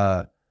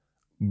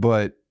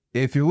 But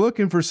if you're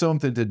looking for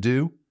something to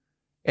do,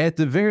 at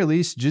the very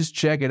least, just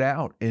check it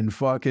out and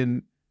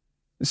fucking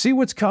see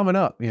what's coming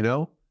up, you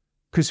know?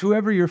 Because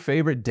whoever your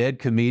favorite dead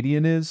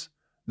comedian is,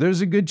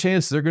 there's a good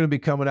chance they're going to be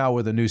coming out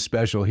with a new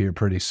special here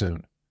pretty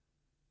soon.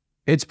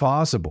 It's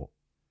possible.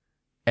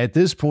 At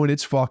this point,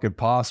 it's fucking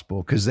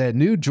possible because that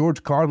new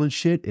George Carlin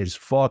shit is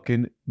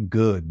fucking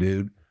good,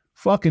 dude.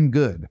 Fucking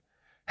good.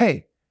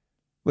 Hey,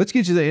 let's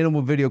get you the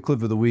animal video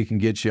clip of the week and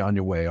get you on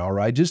your way, all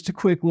right? Just a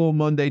quick little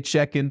Monday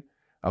check-in.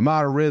 I'm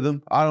out of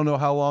rhythm. I don't know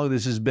how long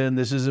this has been.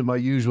 This isn't my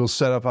usual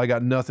setup. I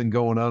got nothing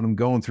going on. I'm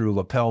going through a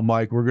lapel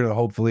mic. We're going to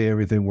hopefully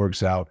everything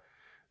works out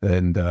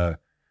and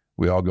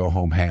we all go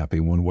home happy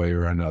one way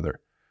or another.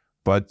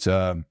 But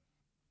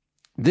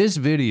this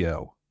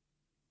video,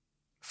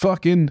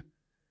 fucking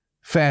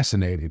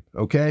fascinating,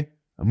 okay?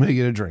 I'm going to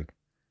get a drink.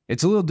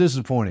 It's a little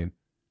disappointing,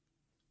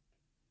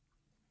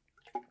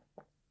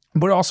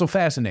 but also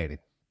fascinating.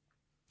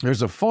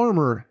 There's a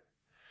farmer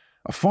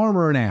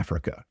in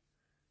Africa,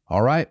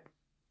 all right?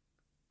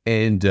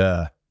 And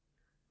I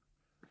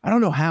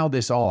don't know how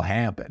this all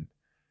happened,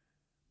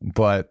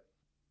 but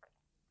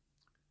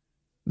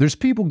there's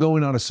people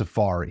going on a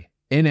safari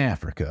in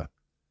Africa,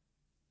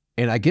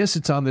 and I guess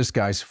it's on this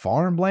guy's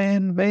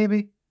farmland,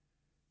 maybe,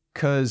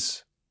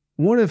 because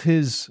one of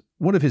his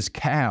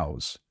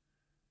cows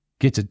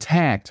gets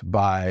attacked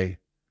by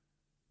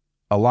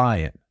a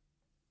lion.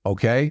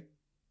 Okay,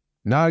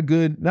 not a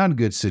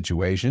good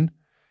situation,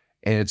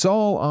 and it's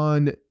all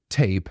on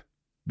tape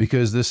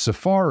because this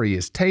safari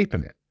is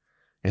taping it.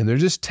 And they're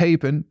just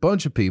taping,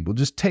 bunch of people,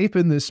 just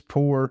taping this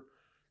poor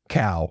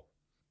cow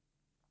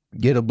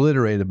get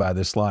obliterated by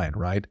this lion,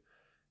 right?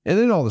 And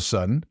then all of a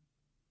sudden,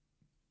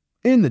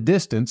 in the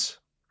distance,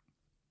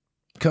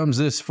 comes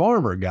this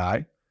farmer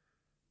guy.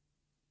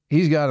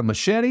 He's got a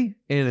machete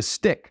and a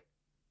stick.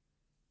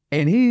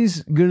 And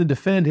he's going to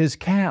defend his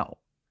cow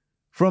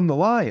from the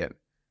lion.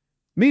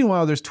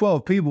 Meanwhile, there's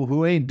 12 people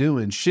who ain't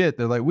doing shit.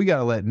 They're like, we got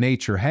to let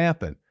nature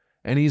happen.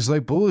 And he's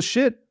like,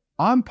 bullshit,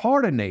 I'm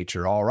part of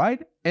nature, all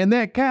right? And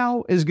that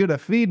cow is going to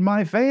feed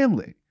my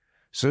family.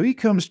 So he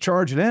comes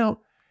charging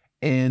out.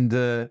 And,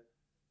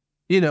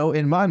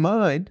 in my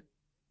mind,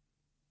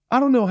 I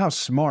don't know how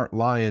smart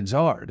lions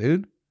are,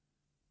 dude.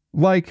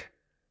 Like,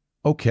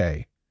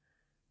 okay,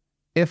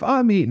 if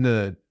I'm eating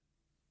a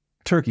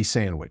turkey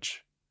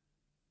sandwich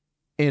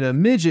and a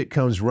midget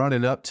comes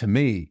running up to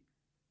me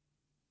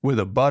with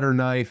a butter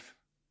knife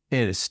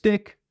and a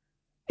stick,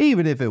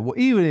 even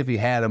if he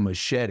had a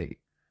machete,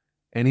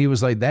 and he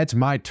was like, that's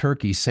my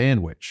turkey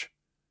sandwich,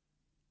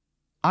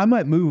 I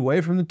might move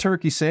away from the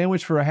turkey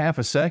sandwich for a half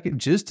a second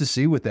just to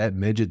see what that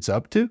midget's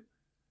up to.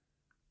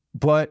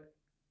 But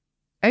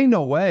ain't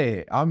no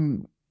way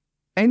I'm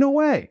going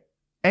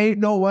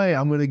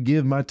to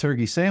give my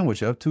turkey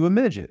sandwich up to a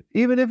midget,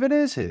 even if it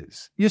is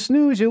his. You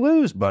snooze, you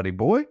lose, buddy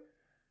boy.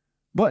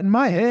 But in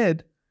my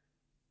head,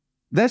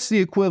 that's the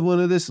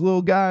equivalent of this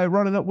little guy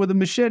running up with a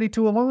machete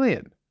to a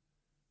lion.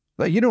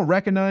 Like, you don't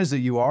recognize that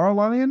you are a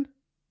lion?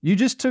 You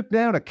just took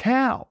down a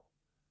cow.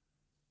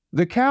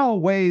 The cow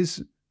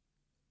weighs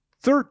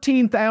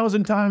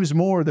 13,000 times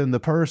more than the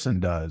person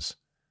does.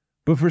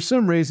 But for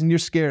some reason, you're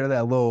scared of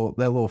that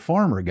little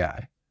farmer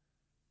guy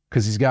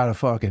because he's got a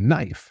fucking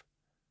knife.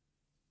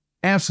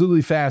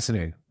 Absolutely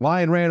fascinating.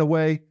 Lion ran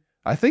away.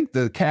 I think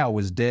the cow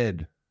was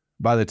dead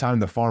by the time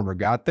the farmer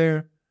got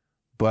there,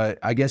 but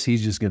I guess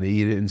he's just going to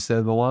eat it instead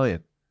of the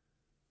lion.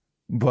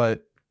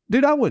 But,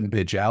 dude, I wouldn't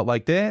bitch out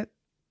like that.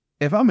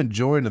 If I'm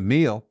enjoying a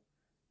meal,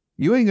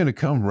 you ain't going to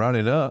come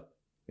running up,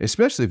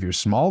 especially if you're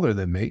smaller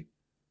than me.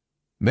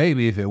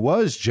 Maybe if it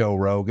was Joe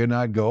Rogan,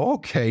 I'd go,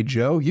 okay,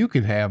 Joe, you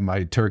can have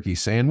my turkey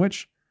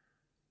sandwich.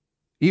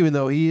 Even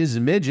though he is a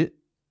midget,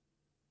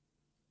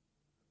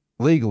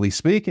 legally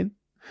speaking.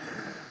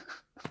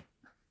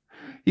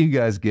 You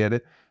guys get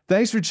it.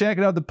 Thanks for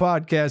checking out the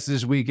podcast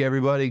this week,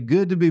 everybody.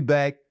 Good to be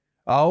back.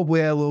 I hope we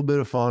had a little bit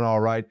of fun,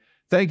 all right.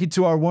 Thank you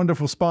to our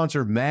wonderful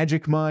sponsor,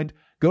 Magic Mind.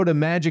 Go to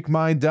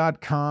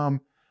magicmind.com.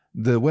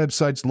 The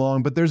website's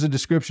long, but there's a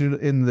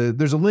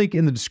link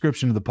in the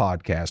description of the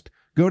podcast.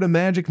 Go to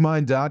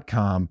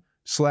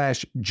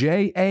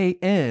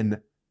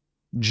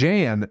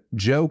magicmind.com/JAN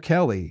Joe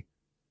Kelly,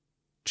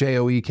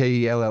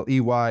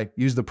 JoeKelley.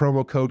 Use the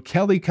promo code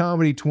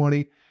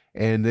KellyComedy20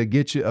 and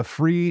get you a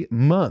free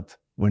month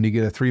when you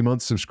get a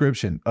 3-month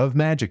subscription of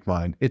Magic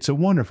Mind. It's a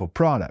wonderful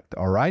product,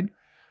 all right?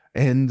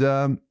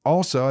 And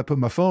also, I put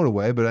my phone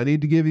away, but I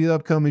need to give you the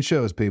upcoming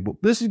shows, people.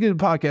 This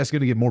podcast is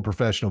going to get more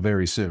professional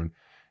very soon.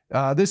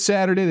 This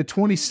Saturday, the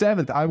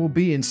 27th, I will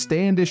be in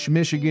Standish,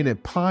 Michigan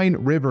at Pine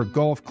River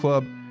Golf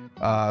Club,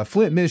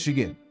 Flint,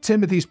 Michigan,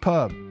 Timothy's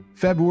Pub,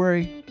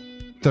 February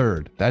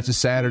 3rd. That's a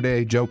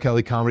Saturday.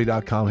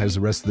 JoeKelleyComedy.com has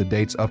the rest of the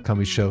dates,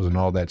 upcoming shows, and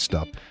all that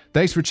stuff.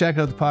 Thanks for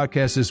checking out the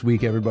podcast this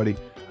week, everybody.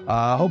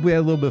 Hope we had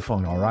a little bit of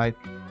fun, all right?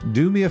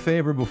 Do me a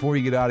favor before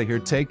you get out of here.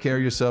 Take care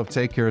of yourself.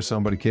 Take care of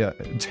somebody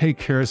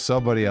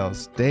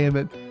else. Damn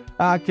it.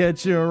 I'll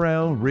catch you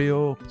around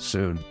real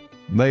soon.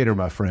 Later,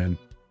 my friend.